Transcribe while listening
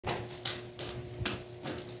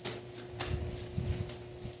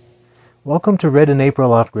Welcome to Red and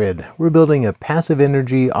April Off-Grid. We're building a passive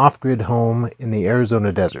energy off-grid home in the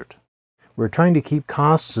Arizona desert. We're trying to keep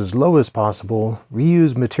costs as low as possible,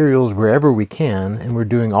 reuse materials wherever we can, and we're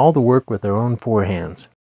doing all the work with our own four hands.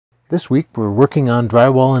 This week we're working on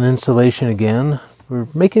drywall and insulation again. We're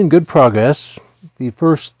making good progress. The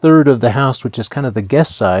first third of the house, which is kind of the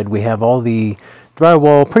guest side, we have all the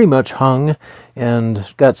drywall pretty much hung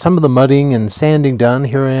and got some of the mudding and sanding done.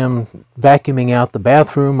 Here I am vacuuming out the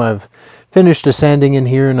bathroom. I've finished the sanding in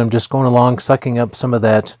here and I'm just going along sucking up some of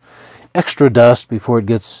that extra dust before it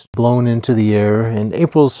gets blown into the air. And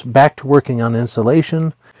April's back to working on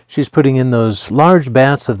insulation. She's putting in those large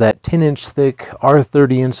bats of that 10-inch thick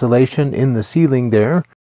R30 insulation in the ceiling there.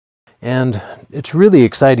 And it's really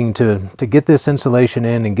exciting to get this insulation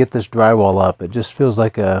in and get this drywall up. It just feels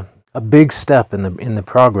like a big step in the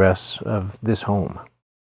progress of this home.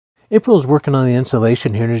 April's working on the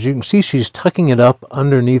insulation here, and as you can see, she's tucking it up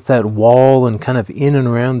underneath that wall and kind of in and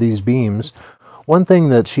around these beams. One thing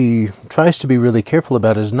that she tries to be really careful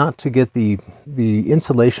about is not to get the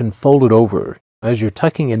insulation folded over. As you're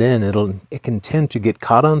tucking it in, it can tend to get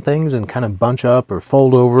caught on things and kind of bunch up or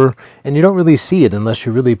fold over, and you don't really see it unless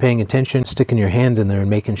you're really paying attention, sticking your hand in there and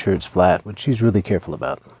making sure it's flat, which she's really careful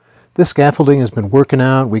about. This scaffolding has been working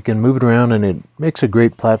out. We can move it around and it makes a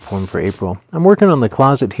great platform for April. I'm working on the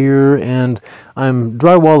closet here and I'm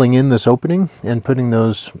drywalling in this opening and putting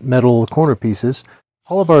those metal corner pieces.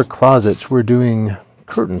 All of our closets we're doing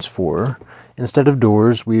curtains for instead of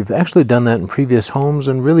doors. We've actually done that in previous homes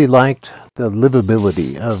and really liked the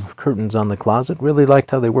livability of curtains on the closet, really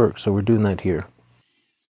liked how they work, so we're doing that here.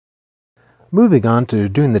 Moving on to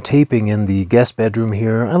doing the taping in the guest bedroom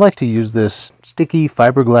here, I like to use this sticky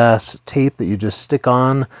fiberglass tape that you just stick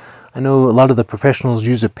on. I know a lot of the professionals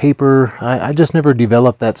use a paper. I just never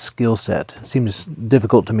developed that skill set. It seems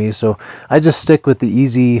difficult to me, so I just stick with the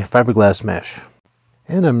easy fiberglass mesh.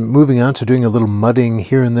 And I'm moving on to doing a little mudding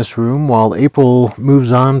here in this room while April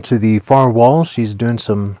moves on to the far wall. She's doing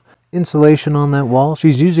some insulation on that wall.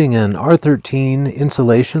 She's using an R13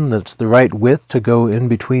 insulation that's the right width to go in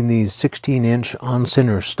between these 16-inch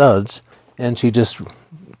on-center studs. And she just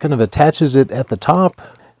kind of attaches it at the top,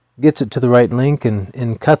 gets it to the right length,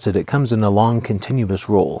 and cuts it. It comes in a long continuous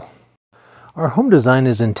roll. Our home design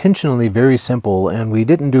is intentionally very simple, and we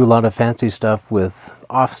didn't do a lot of fancy stuff with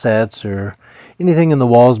offsets or anything in the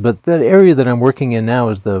walls, but the area that I'm working in now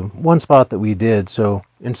is the one spot that we did. So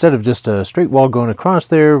instead of just a straight wall going across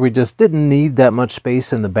there, we just didn't need that much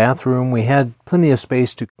space in the bathroom. We had plenty of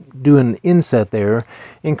space to do an inset there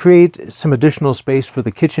and create some additional space for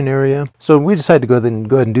the kitchen area. So we decided to go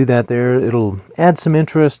ahead and do that there. It'll add some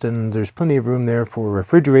interest, and there's plenty of room there for a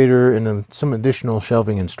refrigerator and some additional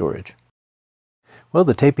shelving and storage. Well,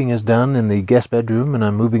 the taping is done in the guest bedroom, and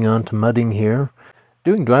I'm moving on to mudding here.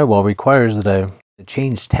 Doing drywall requires that I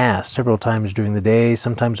change tasks several times during the day.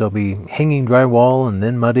 Sometimes I'll be hanging drywall and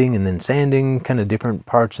then mudding and then sanding, kind of different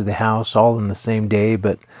parts of the house all in the same day,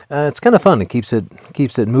 but it's kind of fun. It keeps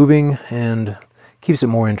it moving and keeps it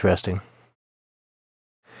more interesting.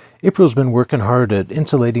 April's been working hard at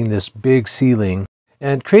insulating this big ceiling,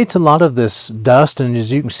 and it creates a lot of this dust, and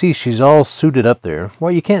as you can see, she's all suited up there.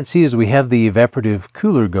 What you can't see is we have the evaporative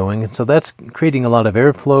cooler going, and so that's creating a lot of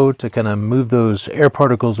airflow to kind of move those air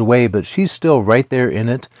particles away, but she's still right there in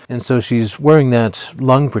it, and so she's wearing that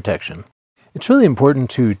lung protection. It's really important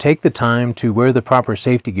to take the time to wear the proper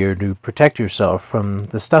safety gear to protect yourself from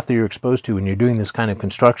the stuff that you're exposed to when you're doing this kind of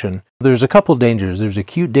construction. There's a couple dangers. There's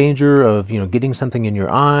acute danger of, getting something in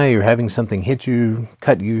your eye or having something hit you,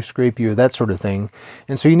 cut you, scrape you, that sort of thing.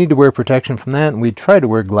 And so you need to wear protection from that, and we try to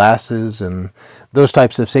wear glasses and those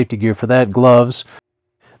types of safety gear for that, gloves.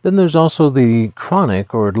 Then there's also the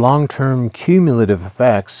chronic or long-term cumulative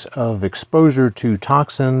effects of exposure to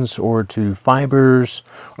toxins or to fibers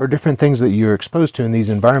or different things that you're exposed to in these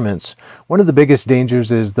environments. One of the biggest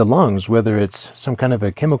dangers is the lungs, whether it's some kind of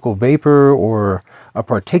a chemical vapor or a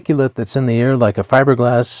particulate that's in the air like a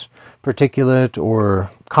fiberglass particulate or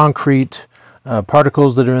concrete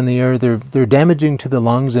particles that are in the air. They're damaging to the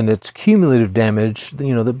lungs, and it's cumulative damage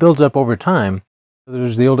that builds up over time.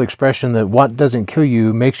 There's the old expression that what doesn't kill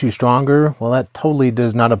you makes you stronger. Well, that totally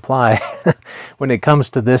does not apply when it comes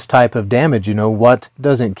to this type of damage. What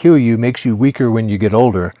doesn't kill you makes you weaker when you get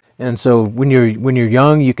older. And so when you're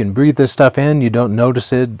young, you can breathe this stuff in, you don't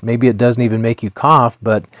notice it. Maybe it doesn't even make you cough,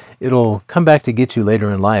 but it'll come back to get you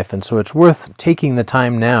later in life. And so it's worth taking the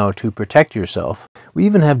time now to protect yourself. We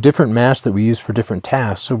even have different masks that we use for different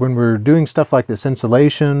tasks. So when we're doing stuff like this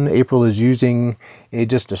insulation, April is using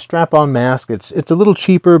just a strap-on mask. It's a little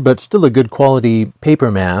cheaper, but still a good quality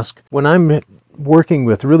paper mask. When I'm working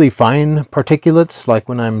with really fine particulates, like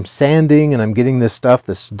when I'm sanding and I'm getting this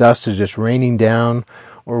dust is just raining down,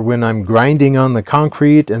 or when I'm grinding on the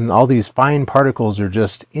concrete and all these fine particles are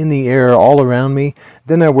just in the air all around me,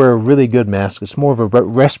 then I wear a really good mask. It's more of a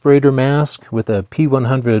respirator mask with a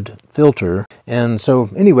P100 filter. And so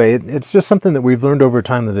anyway, it's just something that we've learned over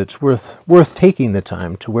time that it's worth taking the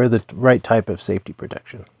time to wear the right type of safety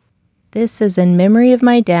protection. This is in memory of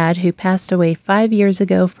my dad, who passed away 5 years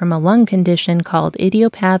ago from a lung condition called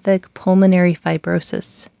idiopathic pulmonary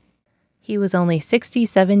fibrosis. He was only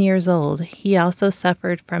 67 years old. He also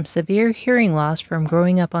suffered from severe hearing loss from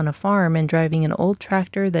growing up on a farm and driving an old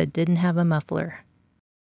tractor that didn't have a muffler.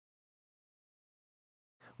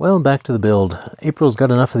 Well, back to the build. April's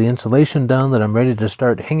got enough of the insulation done that I'm ready to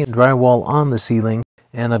start hanging drywall on the ceiling.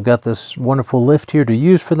 And I've got this wonderful lift here to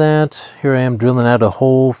use for that. Here I am drilling out a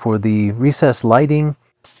hole for the recessed lighting.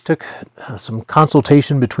 Took some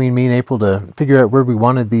consultation between me and April to figure out where we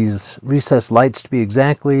wanted these recessed lights to be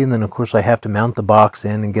exactly, and then of course I have to mount the box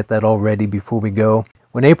in and get that all ready before we go.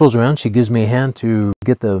 When April's around, she gives me a hand to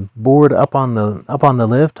get the board up on the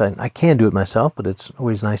lift. I can do it myself, but it's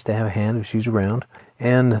always nice to have a hand if she's around.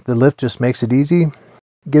 And the lift just makes it easy.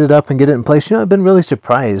 Get it up and get it in place. You know, I've been really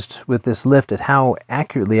surprised with this lift at how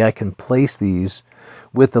accurately I can place these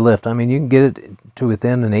with the lift. I mean, you can get it to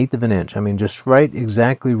within 1/8 of an inch. I mean, just right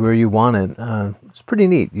exactly where you want it. It's pretty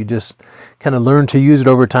neat. You just kind of learn to use it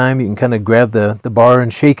over time. You can kind of grab the bar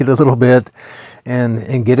and shake it a little bit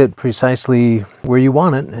and get it precisely where you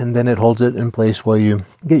want it, and then it holds it in place while you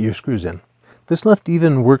get your screws in. This lift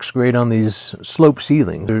even works great on these slope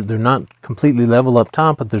ceilings. They're not completely level up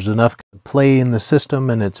top, but there's enough play in the system,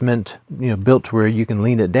 and it's meant, built to where you can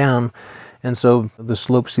lean it down. And so the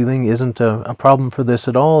slope ceiling isn't a problem for this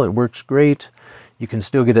at all. It works great. You can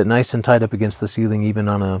still get it nice and tight up against the ceiling even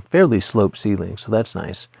on a fairly sloped ceiling, so that's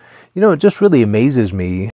nice. It just really amazes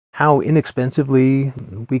me how inexpensively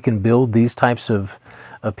we can build these types of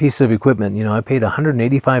pieces of equipment. I paid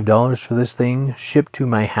 $185 for this thing shipped to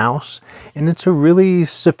my house, and it's a really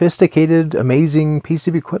sophisticated, amazing piece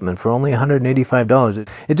of equipment for only $185.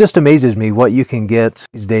 It just amazes me what you can get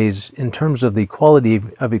these days in terms of the quality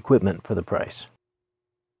of equipment for the price.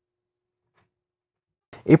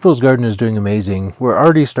 April's garden is doing amazing. We're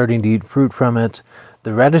already starting to eat fruit from it.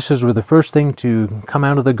 The radishes were the first thing to come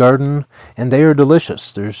out of the garden, and they are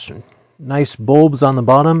delicious. There's nice bulbs on the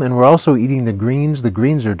bottom, and we're also eating the greens. The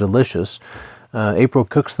greens are delicious. April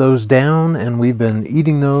cooks those down, and we've been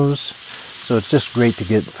eating those, so it's just great to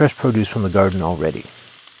get fresh produce from the garden already.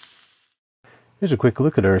 Here's a quick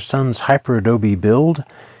look at our son's hyper adobe build.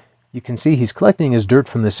 You can see he's collecting his dirt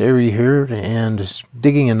from this area here and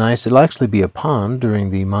digging it'll actually be a pond during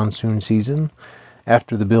the monsoon season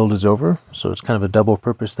after the build is over, so it's kind of a double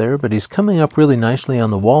purpose there. But he's coming up really nicely on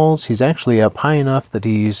the walls. He's actually up high enough that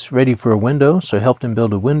he's ready for a window, so I helped him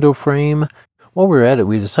build a window frame. While we were at it,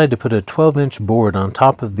 we decided to put a 12-inch board on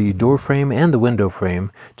top of the door frame and the window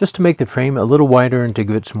frame, just to make the frame a little wider and to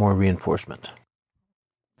give it some more reinforcement.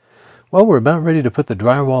 Well, we're about ready to put the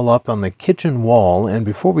drywall up on the kitchen wall, and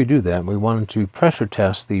before we do that, we wanted to pressure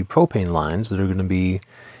test the propane lines that are going to be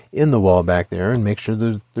in the wall back there and make sure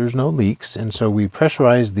there's no leaks. And so we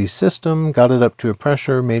pressurized the system, got it up to a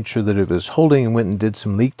pressure, made sure that it was holding, and went and did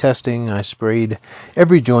some leak testing. I sprayed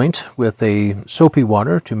every joint with a soapy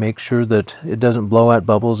water to make sure that it doesn't blow out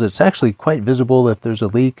bubbles. It's actually quite visible. If there's a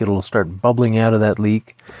leak, it'll start bubbling out of that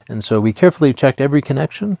leak. And so we carefully checked every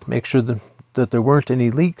connection, make sure that there weren't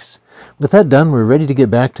any leaks. With that done, we're ready to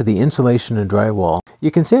get back to the insulation and drywall.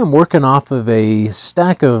 You can see I'm working off of a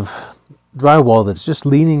stack of drywall that's just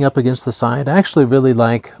leaning up against the side. I actually really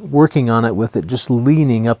like working on it with it just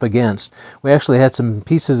leaning up against. We actually had some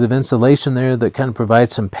pieces of insulation there that kind of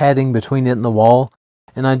provide some padding between it and the wall.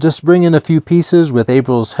 And I just bring in a few pieces with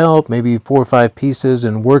April's help, maybe 4 or 5 pieces,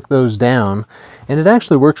 and work those down. And it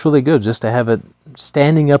actually works really good just to have it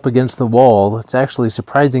standing up against the wall. It's actually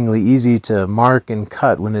surprisingly easy to mark and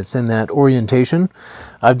cut when it's in that orientation.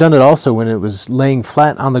 I've done it also when it was laying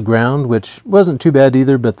flat on the ground, which wasn't too bad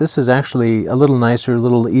either, but this is actually a little nicer, a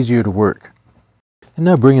little easier to work. And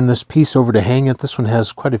now bringing this piece over to hang it. This one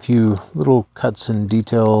has quite a few little cuts and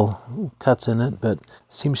detail cuts in it, but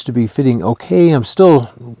seems to be fitting okay. I'm still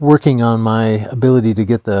working on my ability to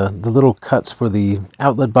get the little cuts for the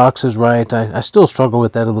outlet boxes right. I still struggle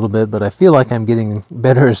with that a little bit, but I feel like I'm getting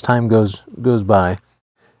better as time goes by.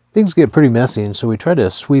 Things get pretty messy, and so we try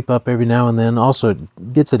to sweep up every now and then. Also,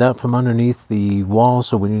 it gets it out from underneath the wall,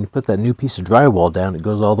 so when you put that new piece of drywall down, it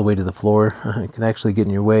goes all the way to the floor. It can actually get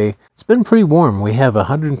in your way. It's been pretty warm. We have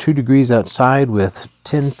 102 degrees outside with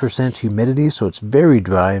 10% humidity, so it's very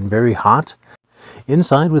dry and very hot.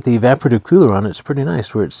 Inside with the evaporative cooler on, it's pretty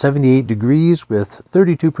nice. We're at 78 degrees with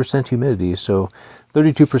 32% humidity. So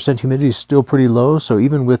 32% humidity is still pretty low. So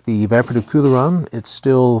even with the evaporative cooler on, it's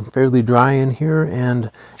still fairly dry in here and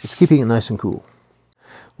it's keeping it nice and cool.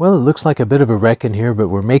 Well, it looks like a bit of a wreck in here, but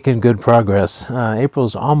we're making good progress.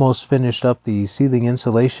 April's almost finished up the ceiling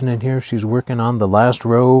insulation in here. She's working on the last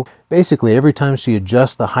row. Basically, every time she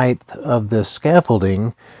adjusts the height of the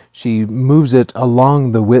scaffolding, she moves it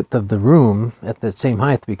along the width of the room at that same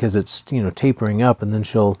height because it's, tapering up, and then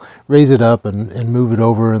she'll raise it up and move it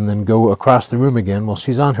over and then go across the room again. Well,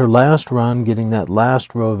 she's on her last run getting that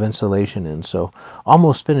last row of insulation in, so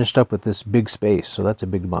almost finished up with this big space, so that's a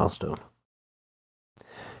big milestone.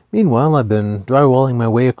 Meanwhile, I've been drywalling my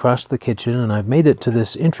way across the kitchen, and I've made it to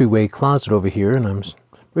this entryway closet over here, and I'm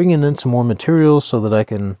bringing in some more materials so that I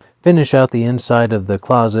can finish out the inside of the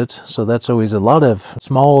closet. So that's always a lot of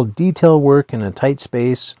small detail work in a tight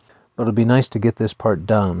space, but it'll be nice to get this part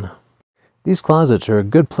done. These closets are a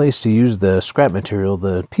good place to use the scrap material,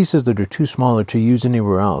 the pieces that are too smaller to use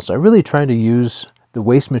anywhere else. I really try to use the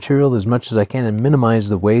waste material as much as I can and minimize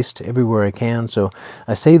the waste everywhere I can. So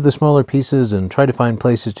I save the smaller pieces and try to find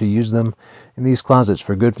places to use them. And these closets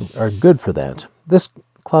are good for that. This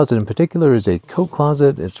closet in particular is a coat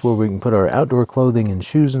closet. It's where we can put our outdoor clothing and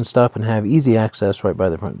shoes and stuff and have easy access right by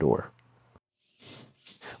the front door.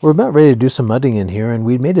 We're about ready to do some mudding in here, and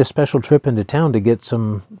we made a special trip into town to get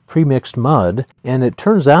some pre-mixed mud, and it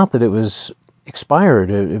turns out that it was expired.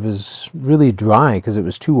 It was really dry because it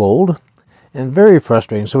was too old. And very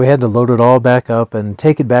frustrating, so we had to load it all back up and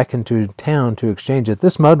take it back into town to exchange it.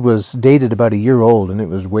 This mud was dated about a year old, and it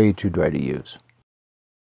was way too dry to use.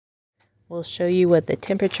 We'll show you what the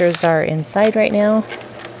temperatures are inside right now.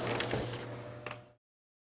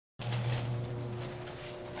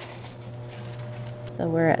 So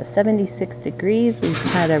we're at 76 degrees. We've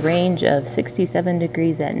had a range of 67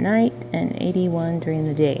 degrees at night and 81 during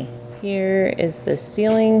the day. Here is the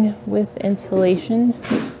ceiling with insulation.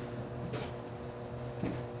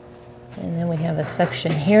 And then we have a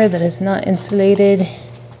section here that is not insulated.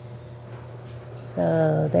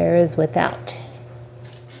 So there is without.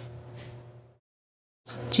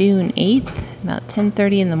 It's June 8th, about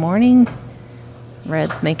 10:30 in the morning.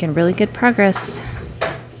 Red's making really good progress.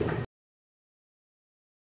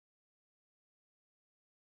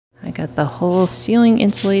 I got the whole ceiling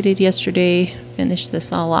insulated yesterday. Finished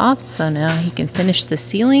this all off, so now he can finish the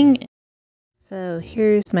ceiling. So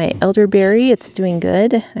here's my elderberry. It's doing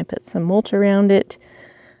good. I put some mulch around it.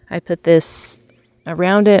 I put this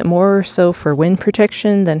around it more so for wind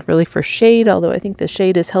protection than really for shade, although I think the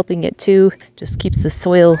shade is helping it too. Just keeps the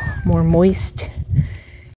soil more moist.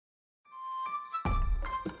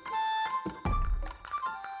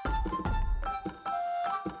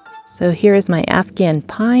 So here is my Afghan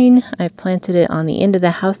pine. I've planted it on the end of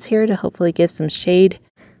the house here to hopefully give some shade.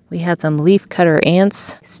 We had some leaf cutter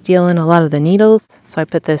ants stealing a lot of the needles, so I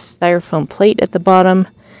put this styrofoam plate at the bottom,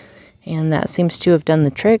 and that seems to have done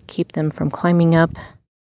the trick, keep them from climbing up.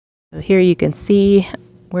 So here you can see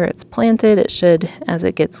where it's planted. It should, as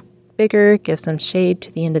it gets bigger, give some shade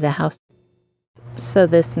to the end of the house. So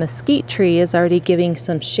this mesquite tree is already giving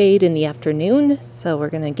some shade in the afternoon, so we're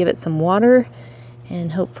going to give it some water,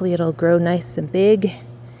 and hopefully it'll grow nice and big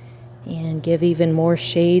and give even more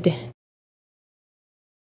shade.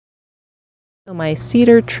 So my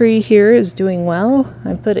cedar tree here is doing well.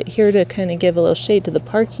 I put it here to kind of give a little shade to the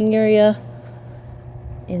parking area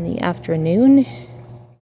in the afternoon.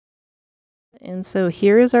 And so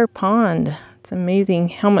here is our pond. It's amazing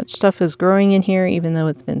how much stuff is growing in here, even though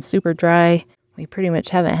it's been super dry. We pretty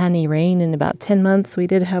much haven't had any rain in about 10 months. We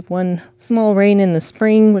did have one small rain in the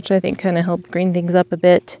spring, which I think kind of helped green things up a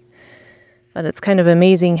bit. But it's kind of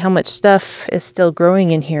amazing how much stuff is still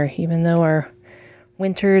growing in here, even though our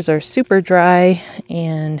winters are super dry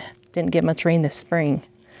and didn't get much rain this spring.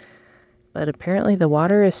 But apparently the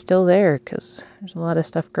water is still there because there's a lot of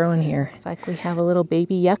stuff growing here. It's like we have a little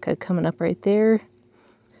baby yucca coming up right there.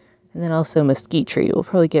 And then also mesquite tree. We'll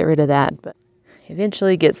probably get rid of that, but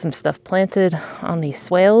eventually get some stuff planted on these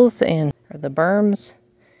swales and or the berms.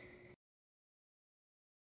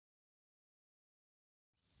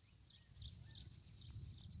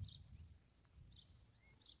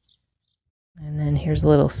 And then here's a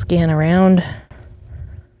little scan around.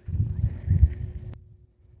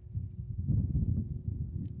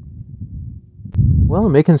 Well,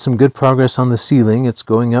 I'm making some good progress on the ceiling. It's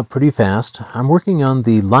going up pretty fast. I'm working on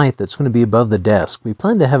the light that's going to be above the desk. We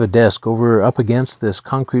plan to have a desk over up against this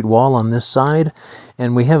concrete wall on this side,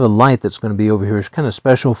 and we have a light that's going to be over here. It's kind of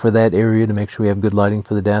special for that area to make sure we have good lighting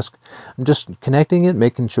for the desk. I'm just connecting it,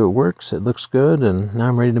 making sure it works. It looks good, and now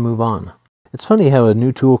I'm ready to move on. It's funny how a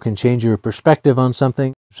new tool can change your perspective on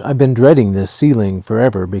something. I've been dreading this ceiling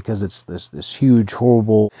forever because it's this huge,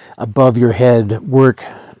 horrible, above your head work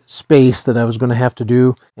space that I was going to have to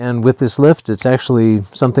do. And with this lift, it's actually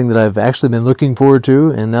something that I've actually been looking forward to.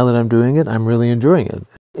 And now that I'm doing it, I'm really enjoying it.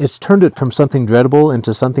 It's turned it from something dreadable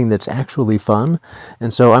into something that's actually fun.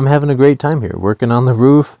 And so I'm having a great time here, working on the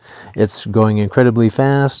roof. It's going incredibly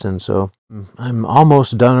fast. And so I'm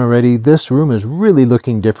almost done already. This room is really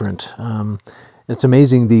looking different. It's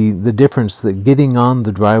amazing the difference that getting on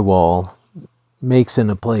the drywall makes in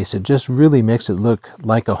a place. It just really makes it look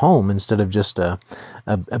like a home instead of just a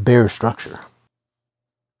bare structure.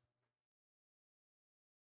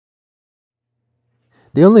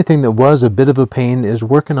 The only thing that was a bit of a pain is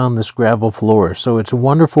working on this gravel floor. So it's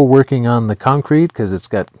wonderful working on the concrete because it's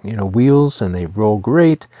got, wheels and they roll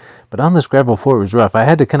great. But on this gravel floor, it was rough. I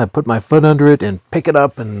had to kind of put my foot under it and pick it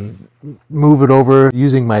up and move it over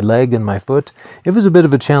using my leg and my foot. It was a bit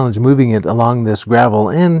of a challenge moving it along this gravel,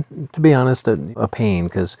 and to be honest, a pain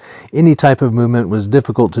because any type of movement was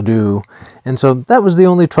difficult to do. And so that was the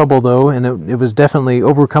only trouble though, and it was definitely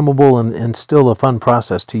overcomable and still a fun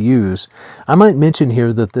process to use. I might mention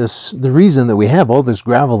here that the reason that we have all this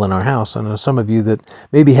gravel in our house, I know some of you that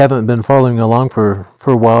maybe haven't been following along for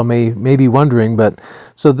a while may be wondering, but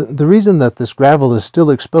so the reason that this gravel is still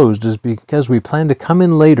exposed is because we plan to come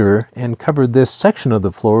in later and cover this section of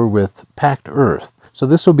the floor with packed earth. So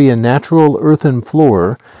this will be a natural earthen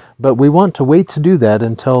floor, but we want to wait to do that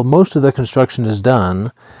until most of the construction is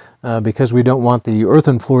done because we don't want the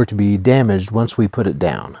earthen floor to be damaged once we put it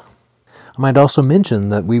down. I might also mention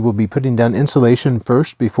that we will be putting down insulation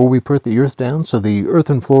first before we put the earth down, so the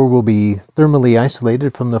earthen floor will be thermally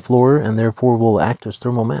isolated from the floor and therefore will act as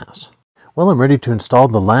thermal mass. Well, I'm ready to install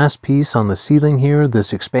the last piece on the ceiling here.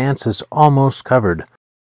 This expanse is almost covered.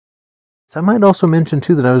 So I might also mention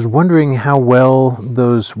too that I was wondering how well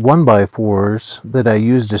those 1x4s that I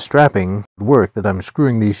used as strapping work that I'm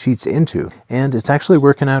screwing these sheets into. And it's actually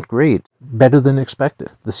working out great, better than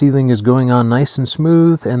expected. The ceiling is going on nice and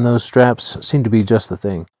smooth and those straps seem to be just the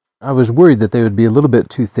thing. I was worried that they would be a little bit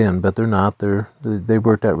too thin, but they're not. They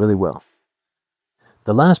worked out really well.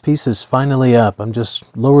 The last piece is finally up. I'm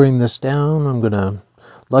just lowering this down. I'm going to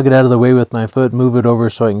lug it out of the way with my foot, move it over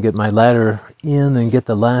so I can get my ladder in and get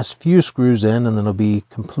the last few screws in, and then it'll be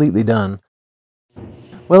completely done.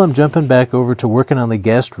 Well, I'm jumping back over to working on the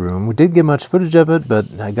guest room. We didn't get much footage of it,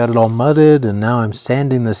 but I got it all mudded, and now I'm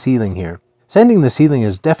sanding the ceiling here. Sanding the ceiling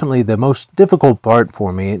is definitely the most difficult part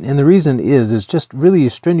for me, and the reason is it's just really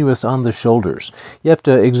strenuous on the shoulders. You have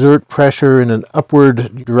to exert pressure in an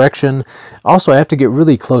upward direction. Also, I have to get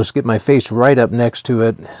really close, get my face right up next to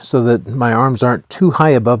it so that my arms aren't too high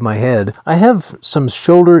above my head. I have some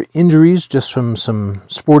shoulder injuries just from some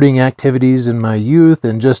sporting activities in my youth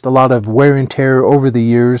and just a lot of wear and tear over the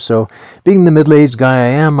years. So being the middle-aged guy I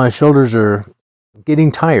am, my shoulders are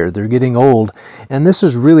getting tired, they're getting old, and this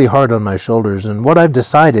is really hard on my shoulders. And what I've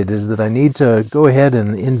decided is that I need to go ahead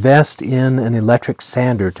and invest in an electric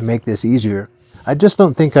sander to make this easier. I just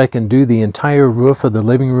don't think I can do the entire roof of the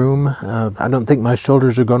living room. I don't think my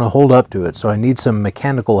shoulders are going to hold up to it, so I need some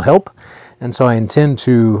mechanical help, and so I intend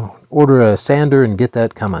to order a sander and get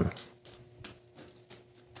that coming.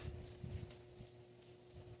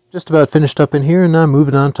 Just about finished up in here, and now I'm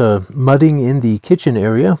moving on to mudding in the kitchen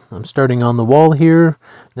area. I'm starting on the wall here.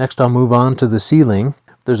 Next I'll move on to the ceiling.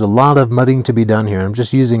 There's a lot of mudding to be done here. I'm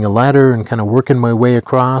just using a ladder and kind of working my way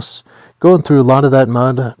across, going through a lot of that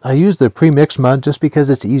mud. I use the pre-mixed mud just because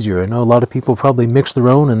it's easier. I know a lot of people probably mix their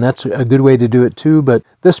own, and that's a good way to do it too, but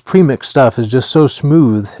this pre-mixed stuff is just so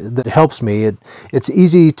smooth that it helps me. It's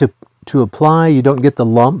easy to apply. You don't get the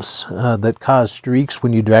lumps that cause streaks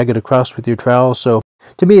when you drag it across with your trowel. So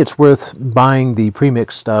to me, it's worth buying the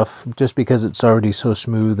premixed stuff just because it's already so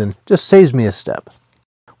smooth and just saves me a step.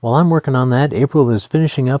 While I'm working on that, April is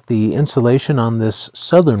finishing up the insulation on this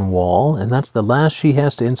southern wall, and that's the last she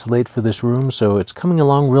has to insulate for this room, so it's coming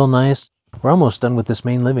along real nice. We're almost done with this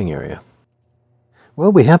main living area.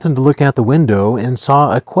 Well, we happened to look out the window and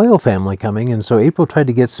saw a quail family coming, and so April tried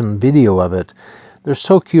to get some video of it. They're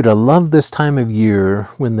so cute. I love this time of year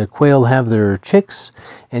when the quail have their chicks,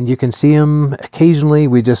 and you can see them occasionally.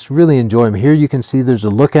 We just really enjoy them. Here you can see there's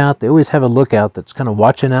a lookout. They always have a lookout that's kind of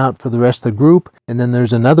watching out for the rest of the group, and then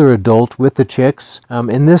there's another adult with the chicks.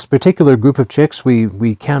 In this particular group of chicks,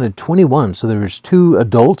 we counted 21, so there was 2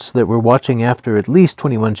 adults that were watching after at least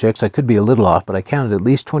 21 chicks. I could be a little off, but I counted at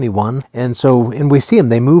least 21. And we see them.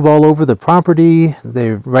 They move all over the property.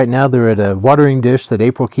 Right now they're at a watering dish that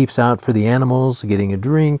April keeps out for the animals. getting a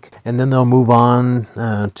drink, and then they'll move on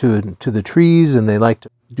to the trees, and they like to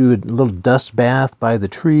do a little dust bath by the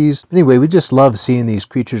trees. Anyway, we just love seeing these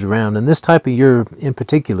creatures around, and this type of year in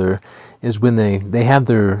particular is when they have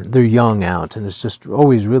their young out, and it's just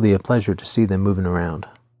always really a pleasure to see them moving around.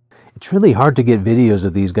 It's really hard to get videos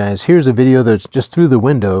of these guys. Here's a video that's just through the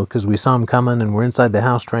window because we saw them coming and we're inside the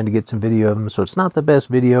house trying to get some video of them, so it's not the best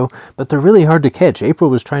video, but they're really hard to catch. April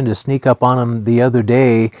was trying to sneak up on them the other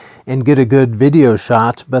day and get a good video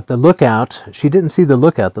shot, but the lookout, she didn't see the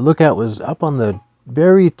lookout. The lookout was up on the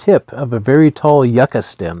very tip of a very tall yucca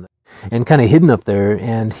stem and kind of hidden up there,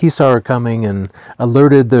 and he saw her coming and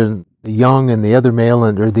alerted the young and the other male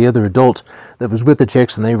or the other adult that was with the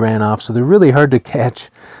chicks, and they ran off. So they're really hard to catch,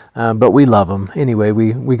 but we love them. Anyway,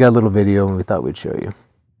 we got a little video and we thought we'd show you.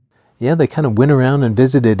 Yeah, they kind of went around and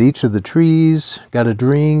visited each of the trees, got a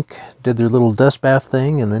drink, did their little dust bath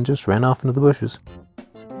thing, and then just ran off into the bushes.